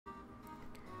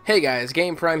Hey guys,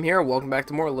 Game Prime here. Welcome back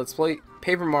to more Let's Play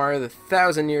Paper Mario: The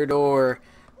Thousand-Year Door.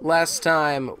 Last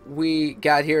time we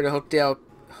got here to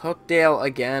Hooktail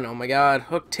again. Oh my God,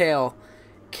 Hooktail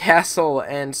Castle,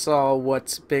 and saw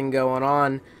what's been going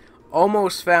on.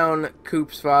 Almost found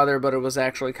Coop's father, but it was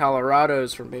actually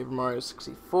Colorado's from Paper Mario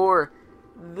 64.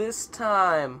 This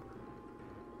time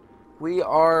we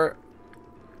are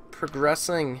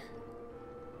progressing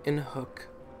in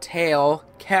Hooktail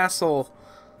Castle.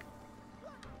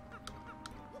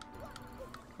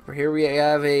 Over here we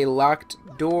have a locked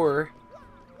door.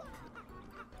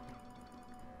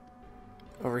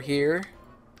 Over here,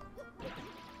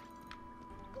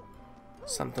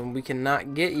 something we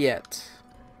cannot get yet.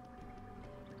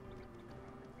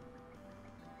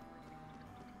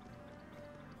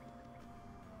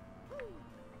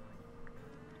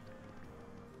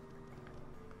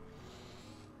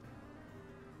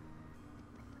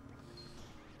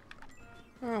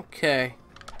 Okay.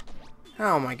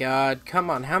 Oh my God,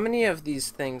 come on, how many of these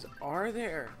things are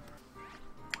there?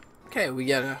 Okay, we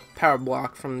get a power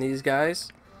block from these guys.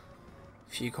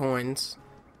 A few coins.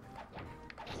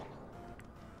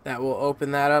 That will open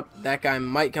that up. That guy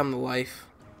might come to life.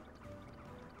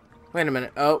 Wait a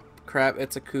minute. Oh, crap,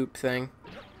 it's a Coop thing.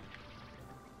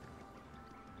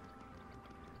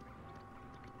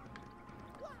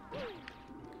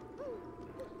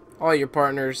 All your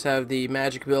partners have the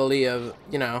magic ability of,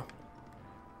 you know,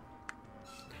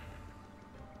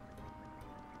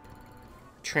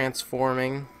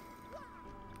 transforming,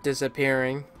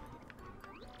 disappearing.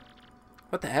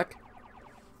 What the heck?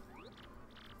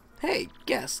 Hey,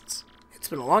 guests. It's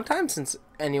been a long time since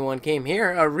anyone came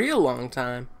here. A real long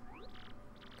time.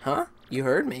 Huh? You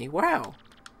heard me? Wow.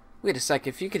 Wait a sec.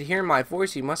 If you could hear my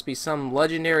voice, you must be some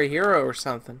legendary hero or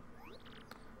something.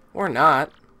 Or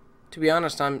not. To be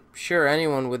honest, I'm sure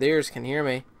anyone with ears can hear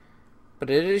me. But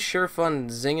it is sure fun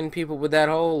zinging people with that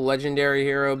whole legendary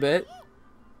hero bit.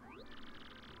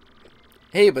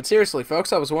 Hey, but seriously,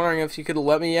 folks, I was wondering if you could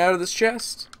let me out of this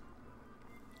chest.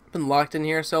 Been locked in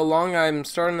here so long, I'm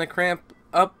starting to cramp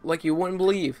up like you wouldn't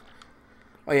believe.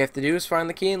 All you have to do is find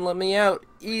the key and let me out.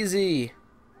 Easy.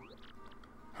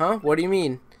 Huh? What do you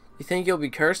mean? You think you'll be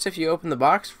cursed if you open the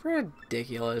box?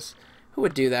 Ridiculous. Who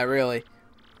would do that, really?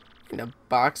 In a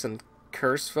box and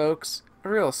curse folks? A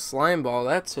real slime ball,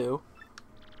 that's who.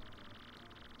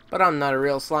 But I'm not a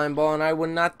real slime ball, and I would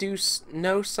not do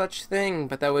no such thing,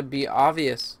 but that would be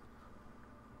obvious.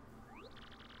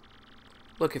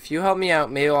 Look, if you help me out,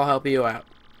 maybe I'll help you out.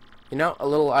 You know, a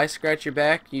little I scratch your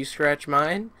back, you scratch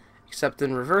mine, except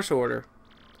in reverse order.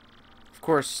 Of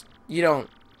course, you don't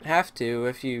have to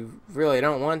if you really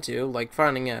don't want to, like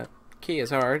finding a key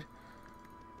is hard.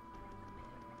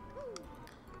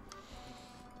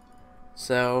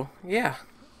 So, yeah,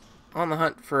 on the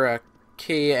hunt for a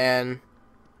key, and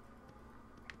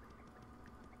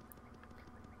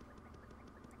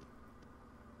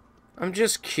I'm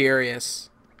just curious.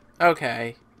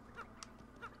 Okay.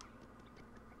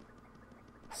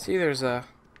 See, there's a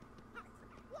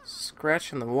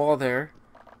scratch in the wall there.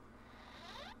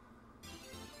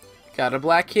 Got a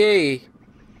black key.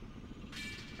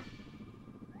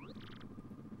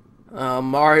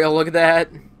 Mario, look at that.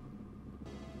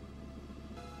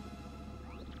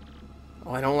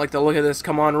 Oh, I don't like the look of this.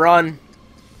 Come on, run.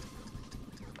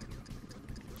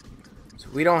 So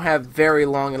we don't have very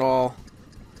long at all.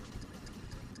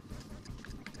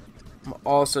 I'm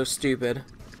also stupid.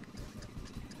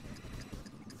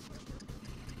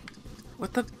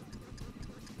 What the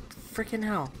freaking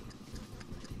hell?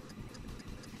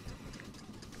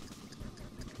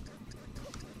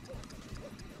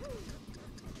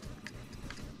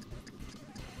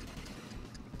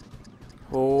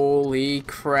 Holy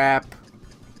crap.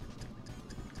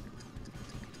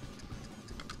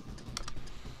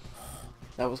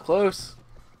 That was close.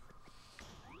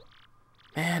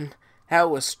 Man, that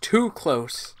was too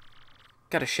close.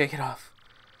 Gotta shake it off.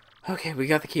 Okay, we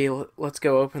got the key. Let's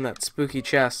go open that spooky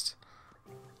chest.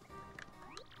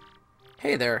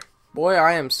 Hey there. Boy,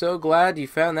 I am so glad you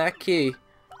found that key.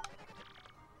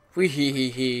 Wee hee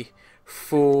hee hee.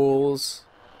 Fools.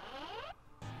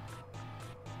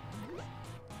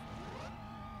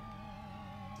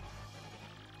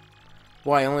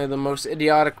 Why, only the most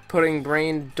idiotic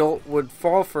pudding-brained dolt would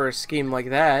fall for a scheme like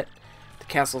that. The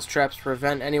castle's traps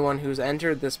prevent anyone who's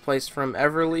entered this place from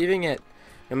ever leaving it.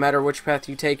 No matter which path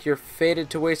you take, you're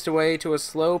fated to waste away to a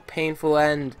slow, painful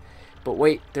end. But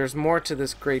wait, there's more to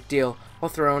this great deal. I'll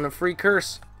throw in a free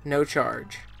curse. No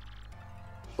charge.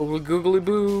 Oogly googly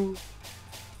boo.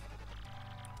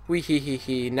 Wee hee hee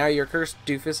hee. Now you're cursed,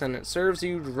 doofus, and it serves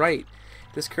you right.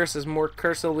 This curse is more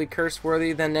cursively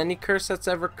curse-worthy than any curse that's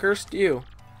ever cursed you.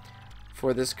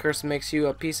 For this curse makes you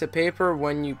a piece of paper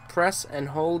when you press and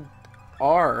hold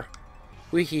R.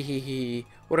 Wee hee hee hee.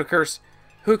 What a curse.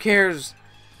 Who cares?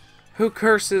 Who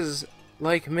curses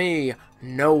like me?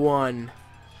 No one.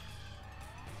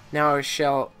 Now I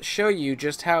shall show you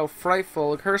just how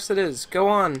frightful a curse it is. Go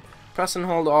on. Press and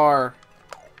hold R.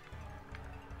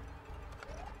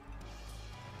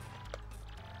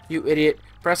 You idiot.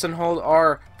 Press and hold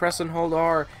R. Press and hold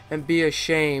R. And be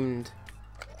ashamed.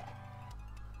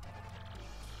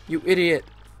 You idiot.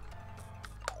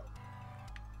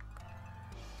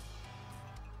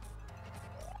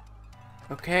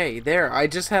 Okay, there. I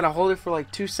just had to hold it for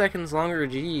like 2 seconds longer.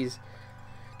 Jeez.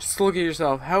 Just look at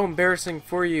yourself. How embarrassing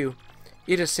for you.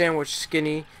 Eat a sandwich,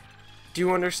 skinny. Do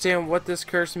you understand what this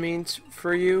curse means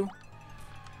for you?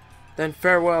 Then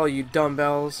farewell, you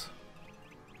dumbbells.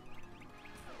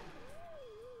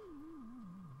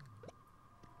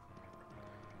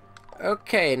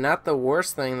 Okay, not the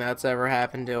worst thing that's ever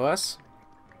happened to us.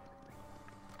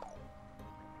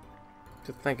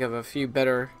 To think of a few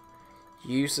better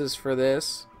uses for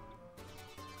this.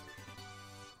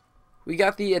 We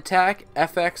got the attack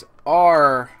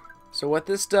FXR. So what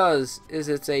this does is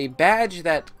it's a badge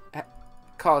that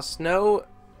costs no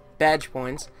badge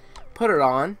points. Put it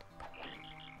on,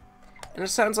 and it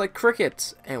sounds like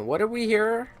crickets. And what did we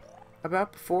hear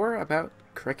about before about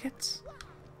crickets?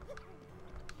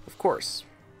 Of course.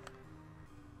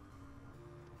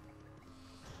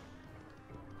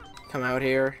 Come out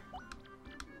here.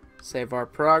 Save our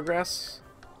progress.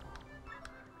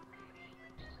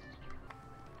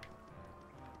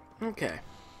 Okay.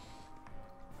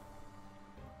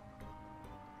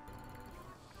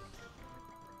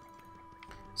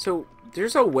 So,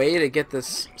 there's a way to get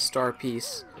this star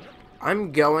piece.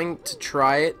 I'm going to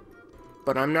try it,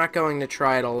 but I'm not going to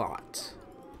try it a lot.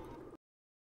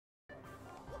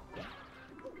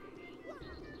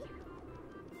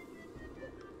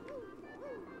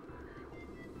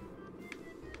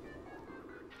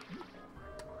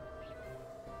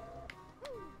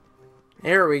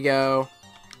 There we go.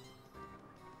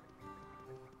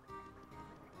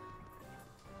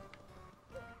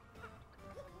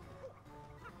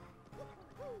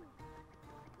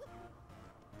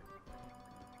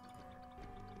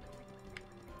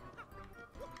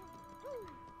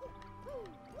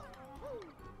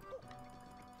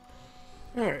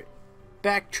 Alright,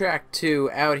 backtrack to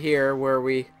out here where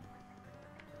we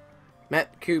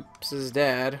met Coops'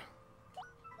 dad.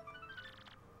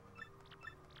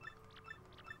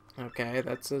 Okay,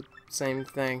 that's the same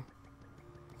thing.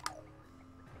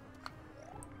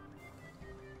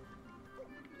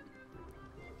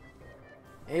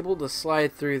 Able to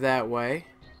slide through that way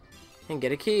and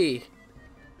get a key.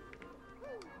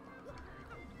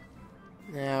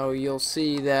 Now you'll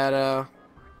see that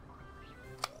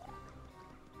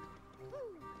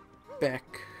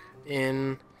back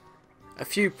in a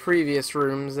few previous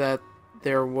rooms that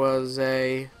there was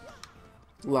a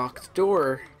locked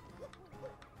door.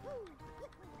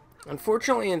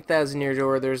 Unfortunately, in Thousand Year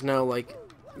Door, there's no like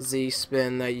Z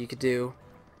spin that you could do.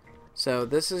 So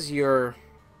this is your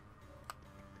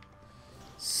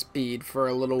speed for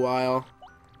a little while.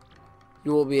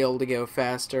 You will be able to go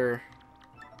faster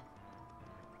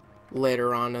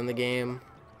later on in the game.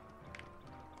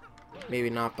 Maybe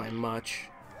not by much.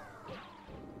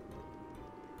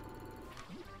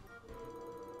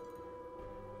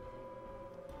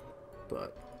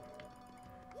 But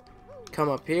come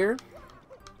up here.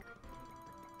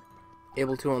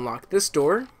 Able to unlock this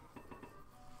door.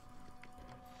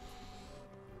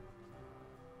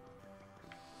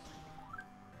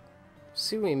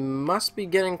 See, we must be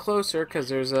getting closer because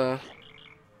there's a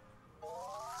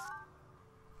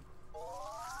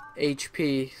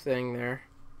HP thing there.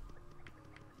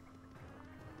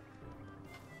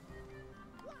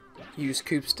 Use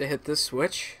Coops to hit this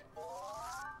switch.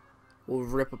 We'll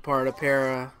rip apart a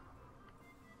pair of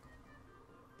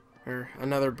or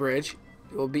another bridge.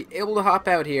 You'll be able to hop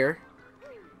out here.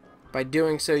 By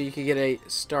doing so, you can get a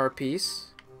star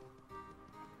piece.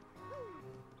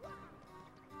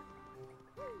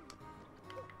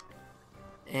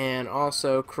 And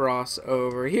also cross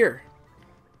over here.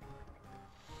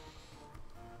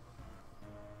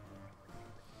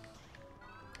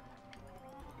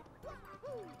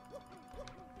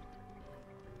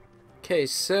 Okay,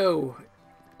 so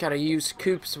gotta use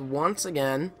Coops once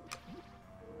again.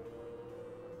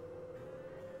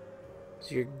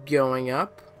 So you're going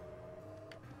up.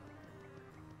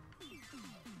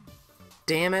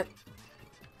 Damn it.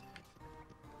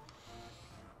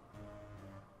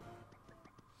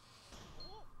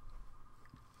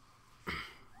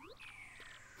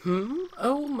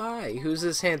 Oh my, who's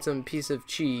this handsome piece of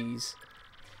cheese?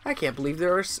 I can't believe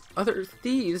there are other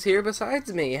thieves here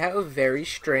besides me. How very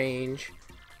strange.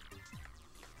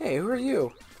 Hey, who are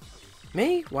you?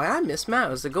 Me? Why, I'm Miss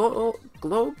Mouse, the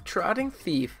globe-trotting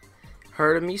thief.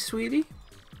 Heard of me, sweetie?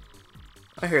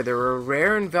 I hear there are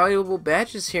rare and valuable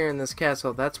badges here in this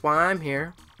castle. That's why I'm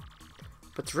here.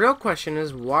 But the real question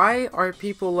is, why are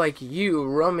people like you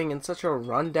roaming in such a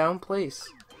run-down place?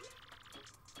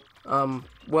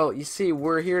 Well, you see,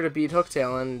 we're here to beat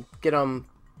Hooktail and get,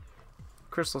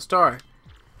 Crystal Star.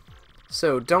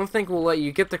 So, don't think we'll let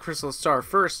you get the Crystal Star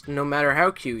first, no matter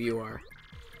how cute you are.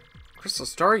 Crystal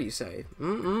Star, you say?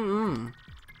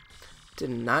 Did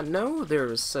not know there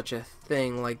was such a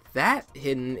thing like that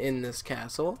hidden in this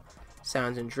castle.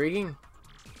 Sounds intriguing.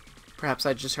 Perhaps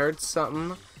I just heard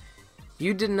something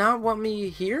you did not want me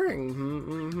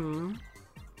hearing.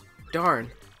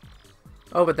 Darn.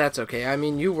 Oh, but that's okay. I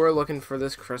mean, you were looking for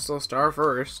this Crystal Star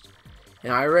first.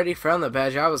 And I already found the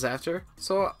badge I was after.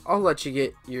 So I'll let you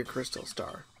get your Crystal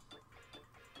Star.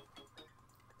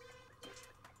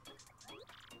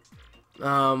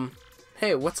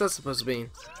 Hey, what's that supposed to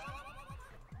mean?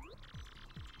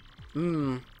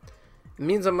 It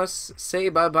means I must say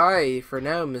bye-bye for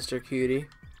now, Mr. Cutie.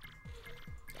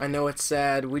 I know it's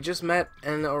sad. We just met,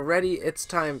 and already it's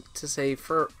time to say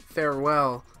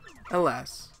farewell.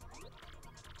 Alas.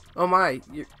 Oh my,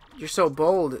 you're so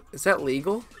bold. Is that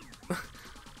legal?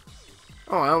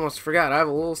 Oh, I almost forgot. I have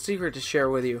a little secret to share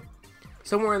with you.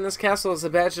 Somewhere in this castle is a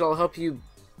badge that'll help you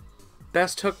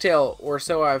best Hooktail, or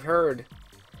so I've heard.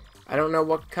 I don't know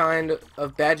what kind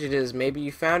of badge it is. Maybe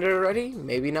you found it already?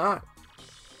 Maybe not.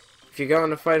 If you're going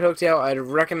to fight Hooktail, I'd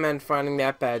recommend finding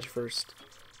that badge first.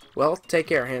 Well, take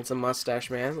care, handsome mustache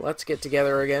man. Let's get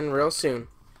together again real soon.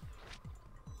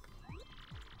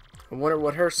 I wonder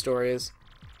what her story is.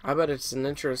 I bet it's an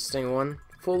interesting one,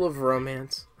 full of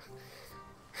romance.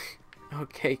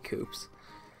 Okay, Coops.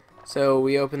 So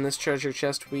we open this treasure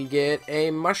chest, we get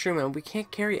a mushroom, and we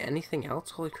can't carry anything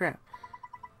else? Holy crap.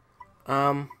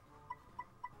 Hell.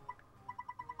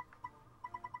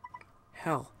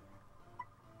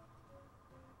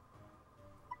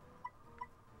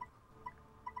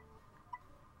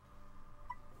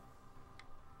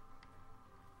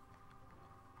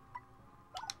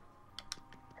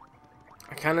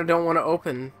 I kind of don't want to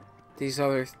open these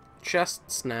other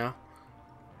chests now.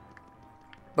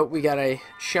 But we got a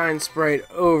Shine Sprite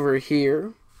over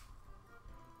here.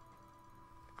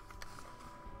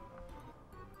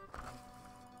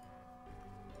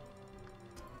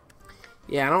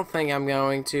 Yeah, I don't think I'm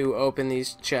going to open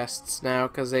these chests now,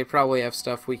 because they probably have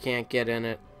stuff we can't get in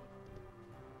it.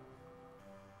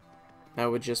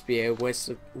 That would just be a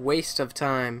waste of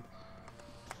time.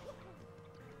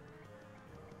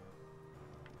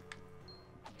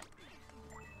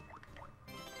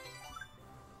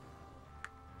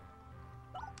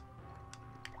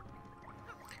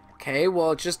 Okay,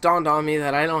 well, it just dawned on me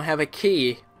that I don't have a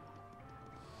key.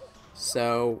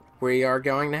 So, we are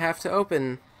going to have to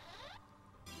open.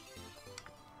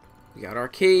 We got our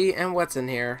key, and what's in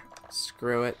here?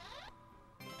 Screw it.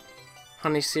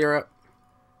 Honey syrup.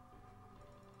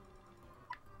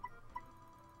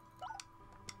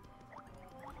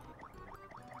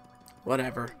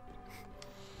 Whatever.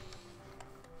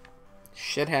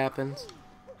 Shit happens.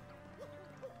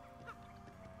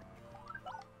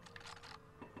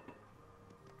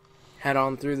 Head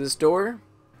on through this door.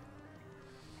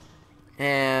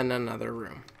 And another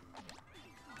room.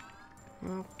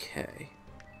 Okay.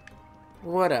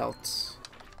 What else?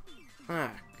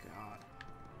 Ah, God.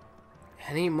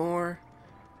 Any more?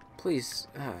 Please.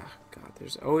 Ah, God.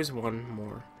 There's always one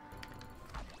more.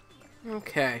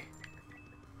 Okay.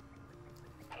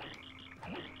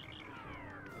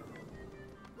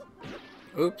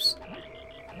 Oops.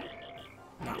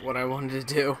 Not what I wanted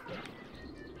to do.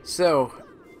 So,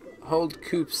 hold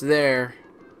Coops there.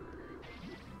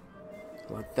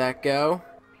 Let that go.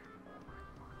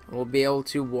 We'll be able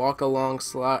to walk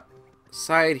alongside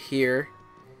here.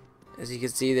 As you can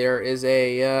see, there is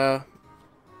a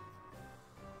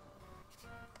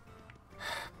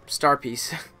star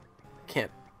piece.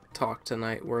 Can't talk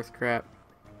tonight, worth crap.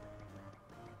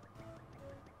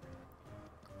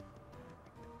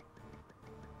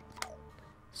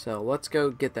 So let's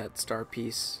go get that star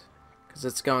piece, because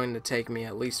it's going to take me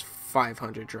at least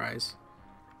 500 tries.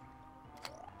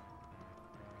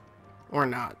 Or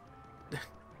not.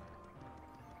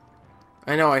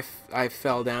 I know I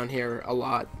fell down here a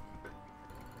lot.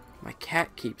 My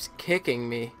cat keeps kicking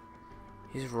me.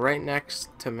 He's right next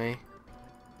to me.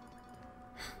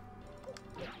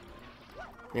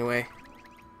 Anyway.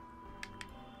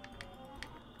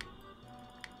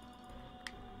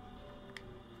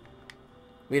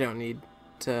 We don't need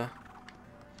to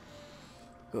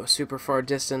go a super far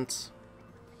distance.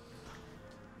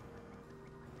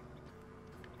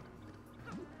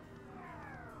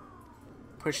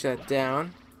 Push that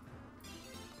down.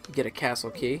 Get a castle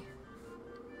key.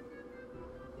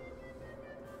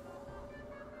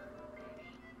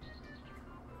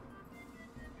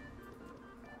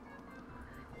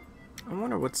 I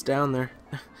wonder what's down there.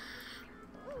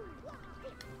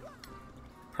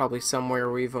 Probably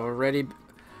somewhere we've already...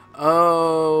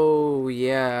 Oh,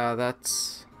 yeah,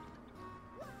 that's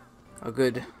a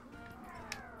good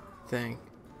thing.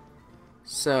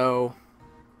 So...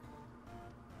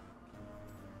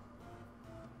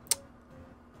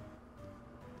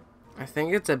 I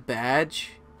think it's a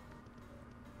badge.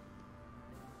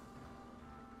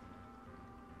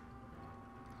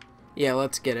 Yeah,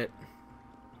 let's get it.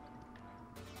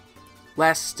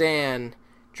 Last stand.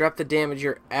 Drop the damage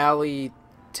your ally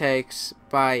takes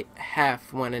by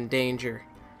half when in danger.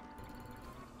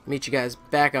 Meet you guys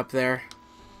back up there.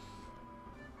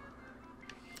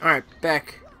 Alright,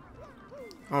 back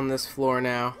on this floor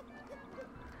now.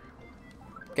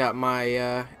 Got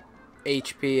my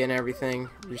HP and everything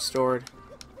restored.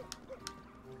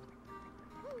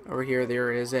 Over here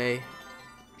there is a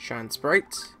Shine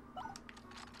Sprite.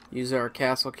 Use our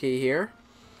castle key here.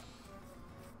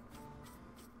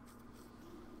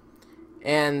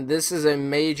 And this is a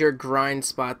major grind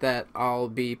spot that I'll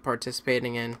be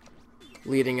participating in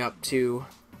leading up to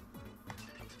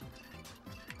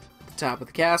the top of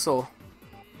the castle.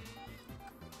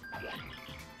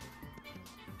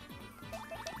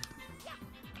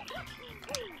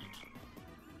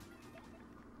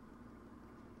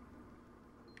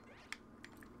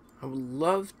 I would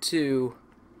love to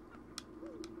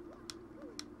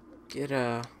get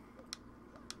a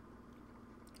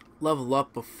level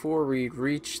up before we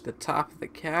reach the top of the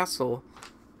castle.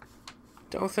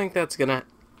 Don't think that's gonna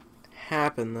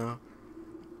happen though.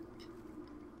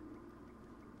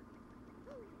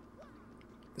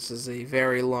 This is a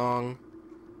very long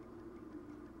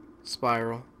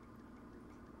spiral.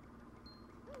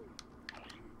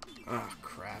 Oh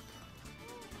crap.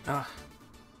 Ah.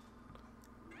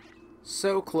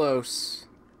 So close,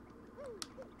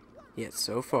 yet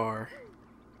so far.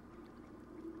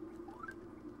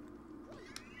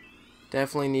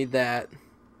 Definitely need that.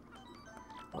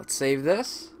 Let's save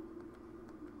this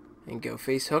and go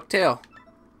face Hooktail.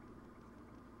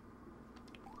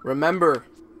 Remember,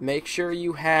 make sure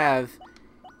you have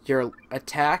your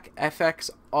attack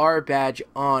FXR badge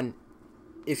on.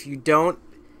 If you don't,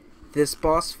 this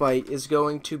boss fight is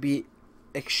going to be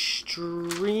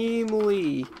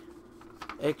extremely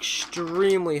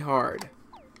hard.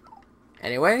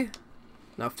 Anyway,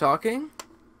 enough talking.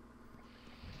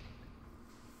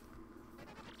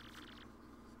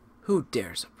 Who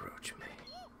dares approach me?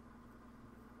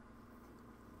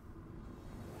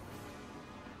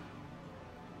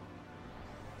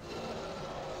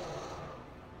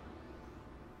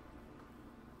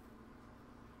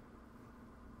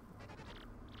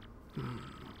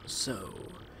 So,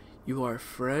 you are a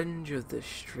friend of the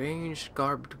strange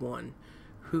garbed one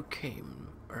who came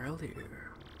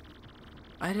earlier.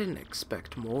 I didn't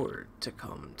expect more to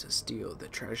come to steal the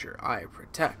treasure I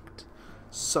protect.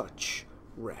 Such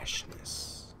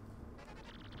rashness.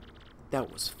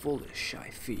 That was foolish, I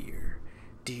fear.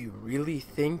 Do you really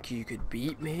think you could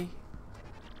beat me?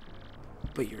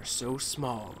 But you're so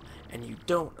small, and you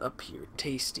don't appear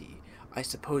tasty. I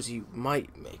suppose you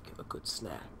might make a good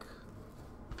snack.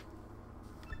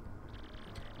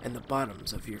 And the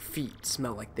bottoms of your feet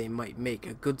smell like they might make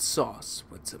a good sauce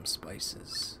with some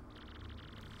spices.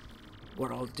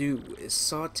 What I'll do is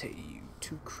saute you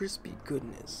to crispy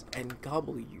goodness and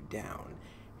gobble you down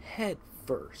head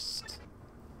first.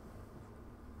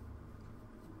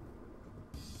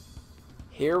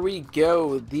 Here we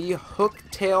go, the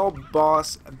Hooktail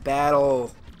boss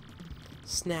battle.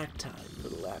 Snack time,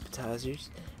 little appetizers.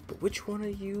 But which one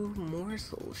of you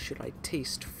morsels should I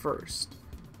taste first?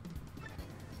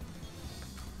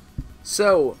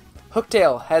 So,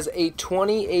 Hooktail has a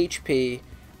 20 HP,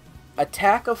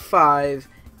 attack of 5,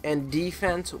 and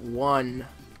defense 1.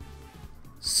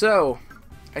 So,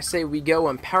 I say we go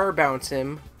and power bounce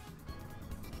him.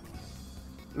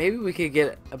 Maybe we could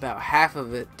get about half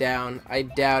of it down. I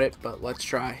doubt it, but let's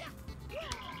try.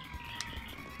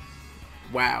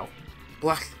 Wow.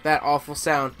 Block that awful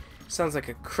sound. Sounds like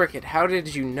a cricket. How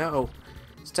did you know?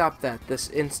 Stop that this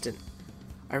instant.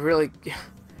 I really...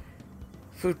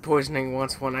 Food poisoning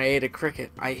once when I ate a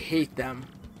cricket. I hate them.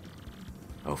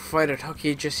 Oh, fight it,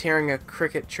 Hooky. Just hearing a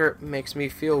cricket chirp makes me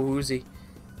feel woozy.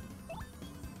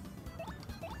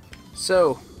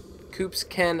 So, Koops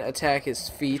can attack his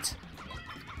feet.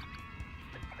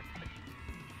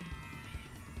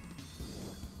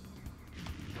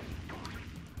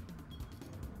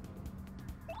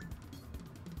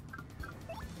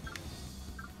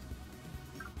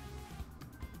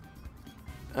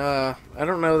 I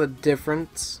don't know the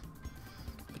difference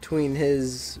between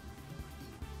his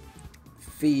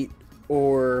feet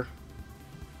or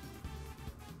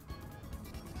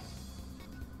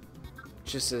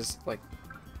just his, like,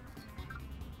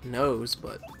 nose,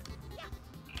 but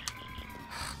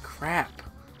crap.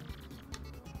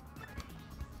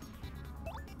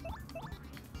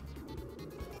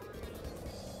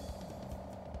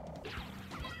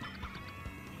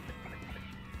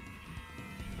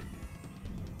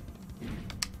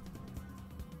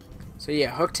 So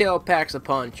yeah, Hooktail packs a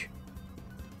punch.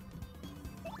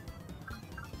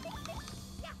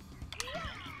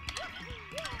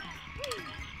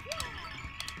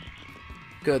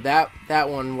 Good, that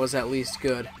one was at least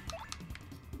good.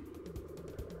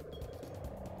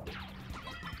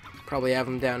 Probably have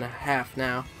him down to half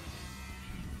now.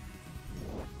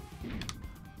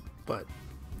 But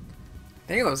I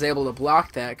think I was able to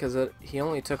block that because he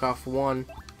only took off one.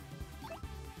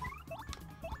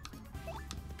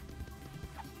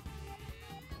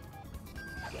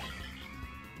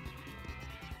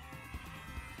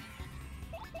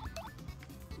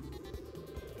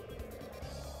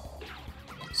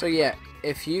 So yeah,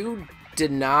 if you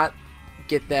did not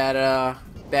get that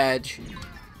badge,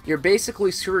 you're basically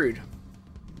screwed.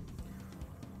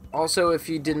 Also, if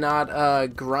you did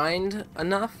not grind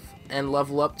enough and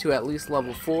level up to at least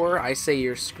level 4, I say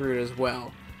you're screwed as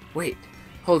well. Wait,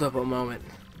 hold up a moment.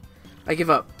 I give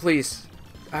up, please.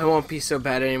 I won't be so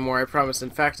bad anymore, I promise.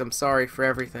 In fact, I'm sorry for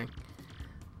everything.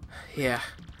 Yeah.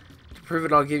 To prove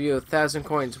it, I'll give you 1,000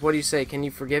 coins. What do you say? Can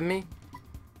you forgive me?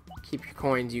 Keep your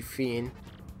coins, you fiend.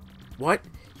 What?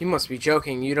 You must be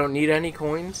joking. You don't need any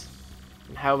coins?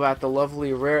 And how about the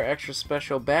lovely, rare, extra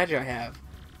special badge I have?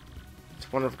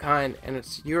 It's one of a kind, and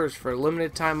it's yours for a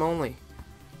limited time only.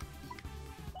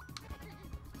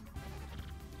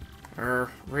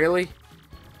 Really?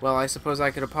 Well, I suppose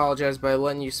I could apologize by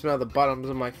letting you smell the bottoms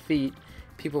of my feet.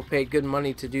 People pay good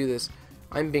money to do this.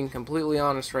 I'm being completely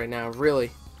honest right now, really.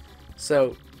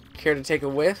 So, care to take a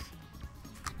whiff?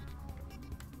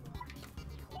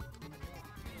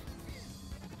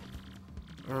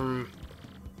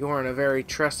 You aren't a very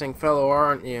trusting fellow,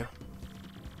 aren't you?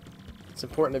 It's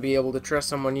important to be able to trust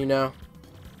someone you know.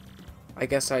 I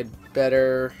guess I'd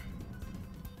better...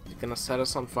 He's gonna set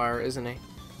us on fire, isn't he?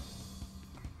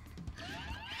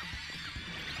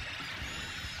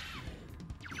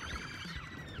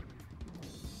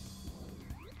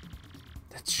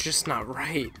 That's just not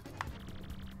right.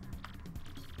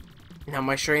 Now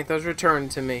my strength has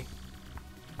returned to me.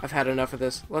 I've had enough of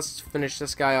this. Let's finish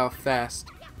this guy off fast.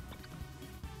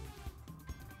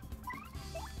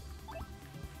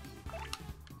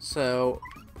 So,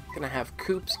 I'm gonna have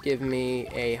Koops give me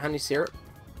a honey syrup.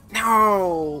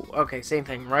 No! Okay, same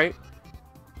thing, right?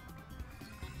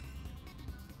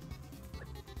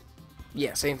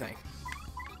 Yeah, same thing.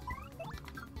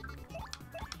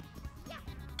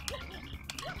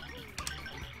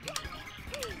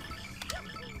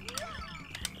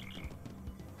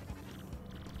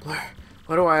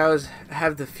 Why do I always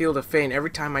have the field of faint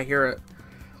every time I hear a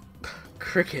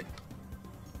cricket?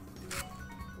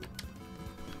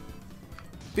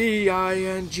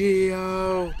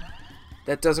 B-I-N-G-O.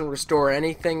 That doesn't restore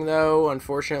anything though,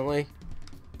 unfortunately.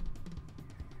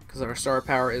 Because our star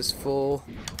power is full.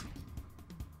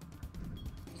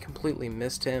 Completely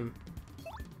missed him.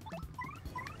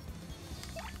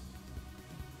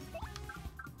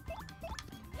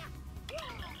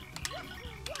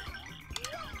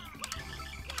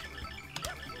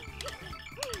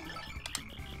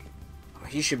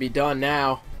 He should be done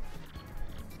now.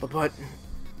 But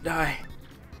die.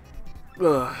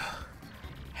 Ugh.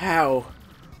 How?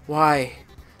 Why?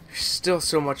 There's still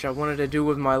so much I wanted to do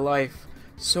with my life.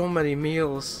 So many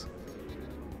meals.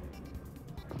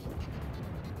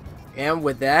 And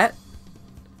with that,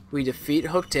 we defeat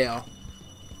Hooktail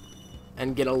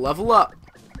and get a level up.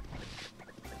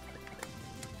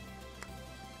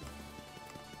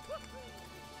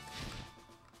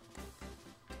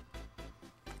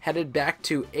 Headed back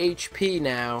to HP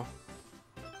now.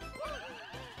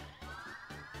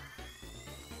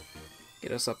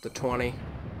 Get us up to 20.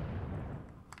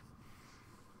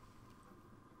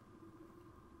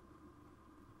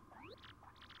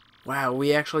 Wow,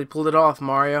 we actually pulled it off,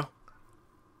 Mario.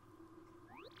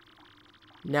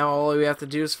 Now all we have to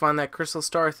do is find that crystal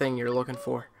star thing you're looking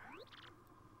for.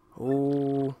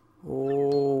 Oh,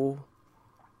 oh.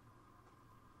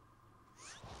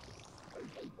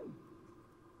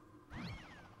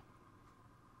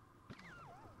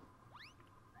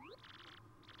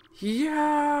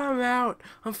 Yeah, I'm out.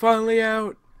 I'm finally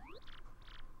out.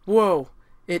 Whoa.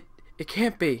 It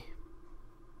can't be.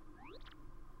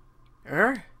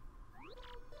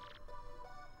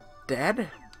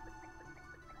 Dad?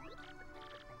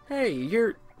 Hey,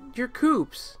 you're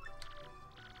Coops.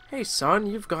 Hey, son,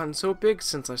 you've gotten so big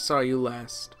since I saw you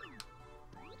last.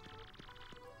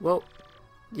 Well,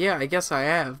 yeah, I guess I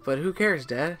have, but who cares,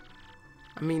 Dad?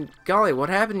 I mean, golly, what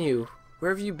happened to you?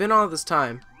 Where have you been all this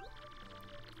time?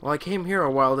 Well, I came here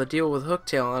a while to deal with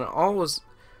Hooktail, and all was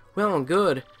well and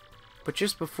good, but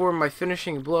just before my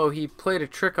finishing blow, he played a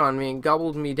trick on me and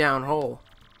gobbled me down whole.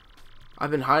 I've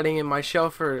been hiding in my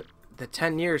shell for the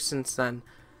 10 years since then,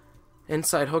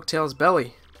 inside Hooktail's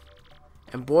belly.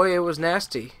 And boy, it was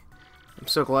nasty. I'm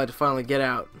so glad to finally get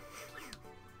out.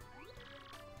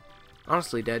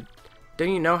 Honestly, Dad,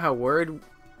 don't you know how worried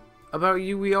about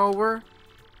you we all were?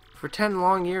 For 10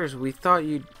 long years, we thought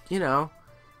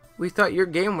we thought your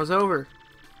game was over.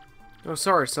 Oh,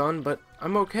 sorry, son, but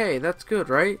I'm okay. That's good,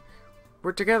 right?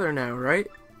 We're together now, right?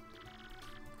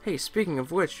 Hey, speaking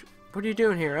of which, what are you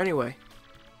doing here anyway?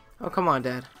 Oh, come on,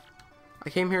 Dad. I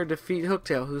came here to defeat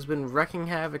Hooktail, who's been wrecking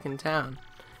havoc in town.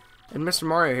 And Mr.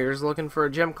 Mario here is looking for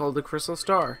a gem called the Crystal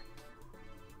Star.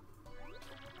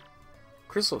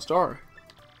 Crystal Star?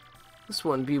 This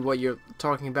wouldn't be what you're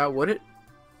talking about, would it?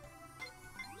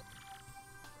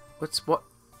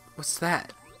 What's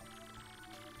that?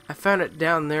 I found it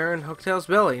down there in Hooktail's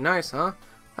belly. Nice, huh?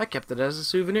 I kept it as a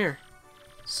souvenir.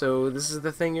 So this is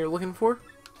the thing you're looking for?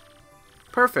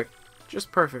 Perfect.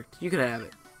 Just perfect. You could have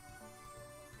it.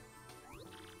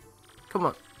 Come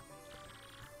on.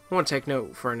 I want to take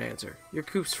note for an answer. You're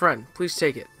Coop's friend. Please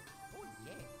take it.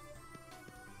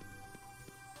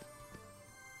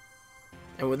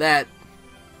 And with that,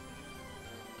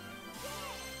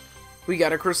 we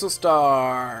got a Crystal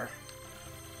Star.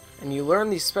 And you learn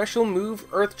the special move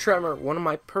Earth Tremor, one of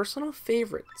my personal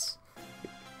favorites.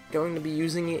 Going to be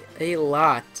using it a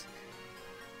lot.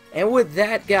 And with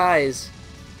that, guys,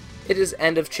 it is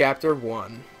end of chapter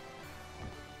 1.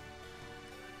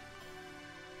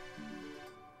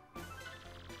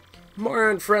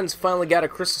 Mario and friends finally got a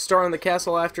Crystal Star in the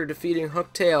castle after defeating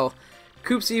Hooktail.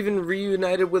 Koops even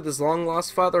reunited with his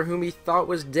long-lost father, whom he thought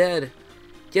was dead.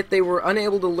 Yet they were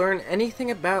unable to learn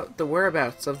anything about the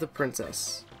whereabouts of the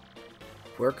princess.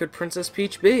 Where could Princess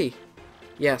Peach be?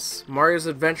 Yes, Mario's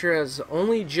adventure has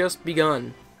only just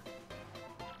begun.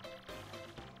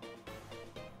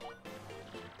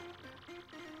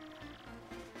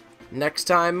 Next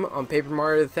time on Paper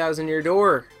Mario: The Thousand-Year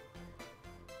Door,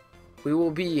 we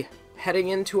will be heading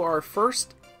into our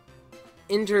first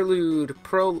interlude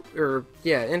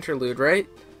interlude, right?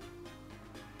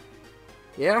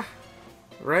 Yeah,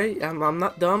 right? I'm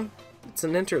not dumb. It's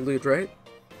an interlude, right?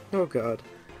 Oh god.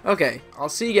 Okay, I'll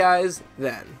see you guys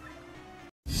then.